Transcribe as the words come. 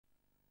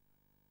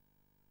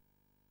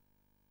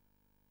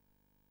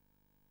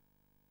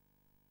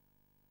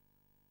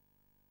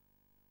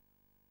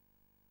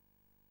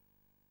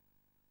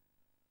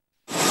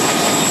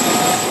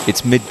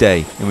It's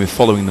midday and we're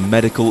following the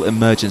medical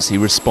emergency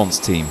response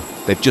team.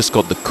 They've just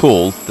got the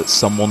call that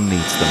someone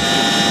needs them.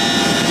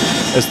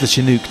 As the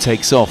Chinook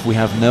takes off, we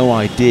have no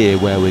idea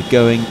where we're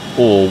going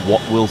or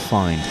what we'll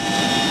find.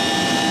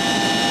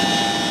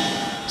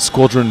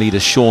 Squadron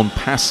leader Sean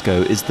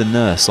Pascoe is the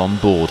nurse on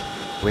board.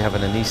 We have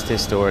an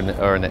anaesthetist or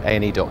an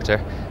A&E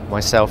doctor,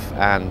 myself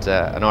and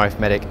an RF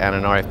medic and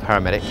an RF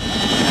paramedic.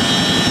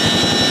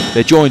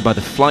 They're joined by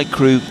the flight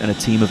crew and a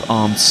team of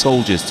armed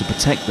soldiers to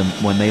protect them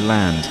when they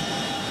land.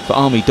 For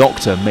Army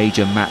Doctor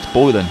Major Matt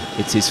Boylan,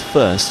 it's his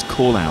first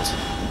call out.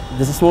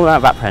 There's a small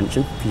amount of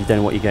apprehension because you don't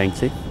know what you're going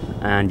to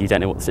and you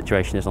don't know what the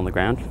situation is on the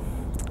ground.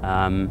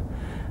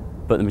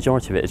 But the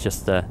majority of it is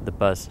just the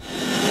buzz.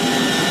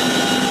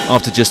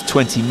 After just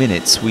 20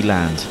 minutes, we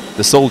land.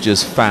 The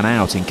soldiers fan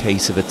out in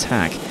case of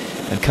attack,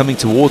 and coming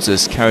towards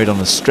us, carried on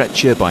a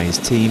stretcher by his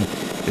team,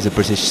 is a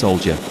British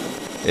soldier.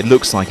 It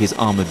looks like his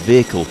armoured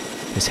vehicle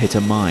has hit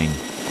a mine.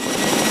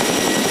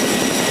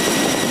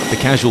 The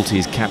casualty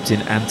is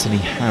Captain Anthony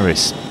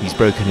Harris. He's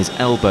broken his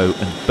elbow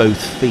and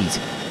both feet,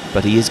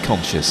 but he is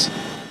conscious.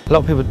 A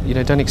lot of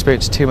people, don't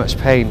experience too much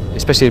pain,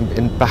 especially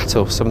in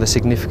battle. Some of the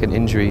significant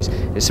injuries,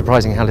 it's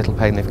surprising how little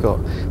pain they've got.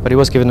 But he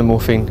was given the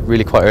morphine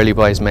really quite early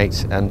by his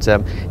mate, and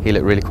he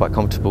looked really quite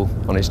comfortable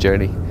on his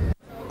journey.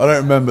 I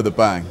don't remember the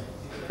bang.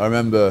 I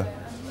remember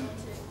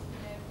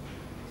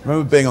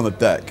being on the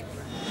deck.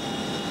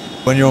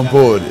 When you're on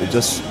board,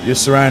 you're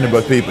surrounded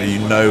by people you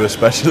know are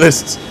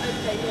specialists.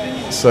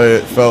 So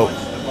it felt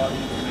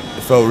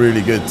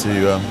really good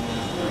to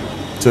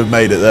have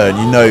made it there,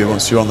 and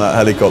once you're on that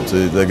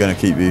helicopter they're going to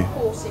keep you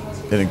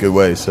in a good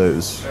way, so it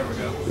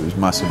was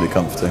massively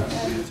comforting.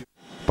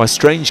 By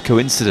strange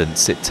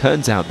coincidence, it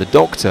turns out the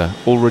doctor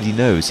already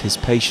knows his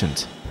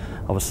patient.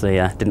 Obviously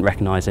didn't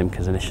recognise him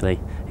because initially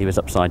he was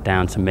upside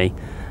down to me,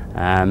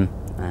 and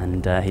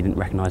he didn't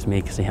recognise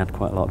me because he had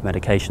quite a lot of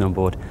medication on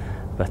board.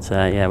 But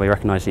yeah, we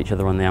recognised each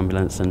other on the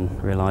ambulance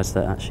and realised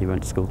that actually we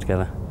went to school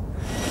together.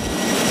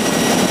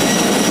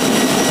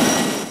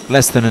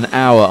 Less than an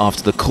hour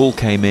after the call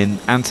came in,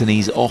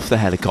 Anthony's off the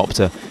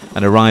helicopter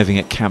and arriving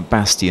at Camp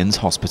Bastion's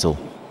hospital.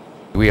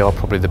 We are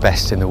probably the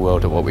best in the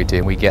world at what we do,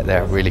 and we get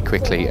there really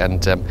quickly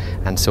and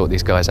sort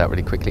these guys out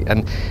really quickly.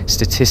 And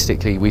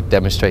statistically, we've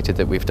demonstrated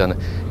that we've done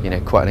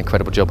quite an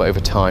incredible job over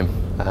time,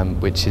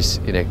 which is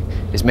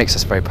it makes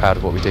us very proud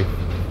of what we do.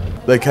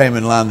 They came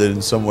and landed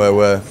in somewhere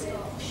where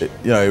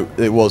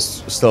it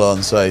was still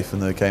unsafe,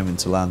 and they came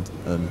into land,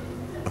 and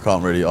you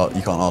can't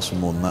ask for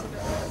more than that.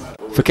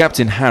 For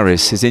Captain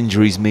Harris, his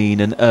injuries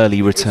mean an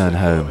early return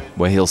home,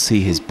 where he'll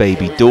see his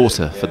baby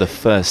daughter for the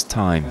first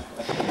time.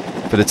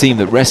 For the team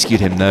that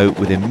rescued him, though,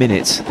 within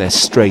minutes, they're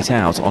straight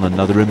out on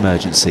another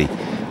emergency,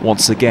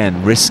 once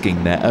again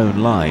risking their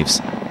own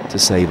lives to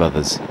save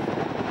others.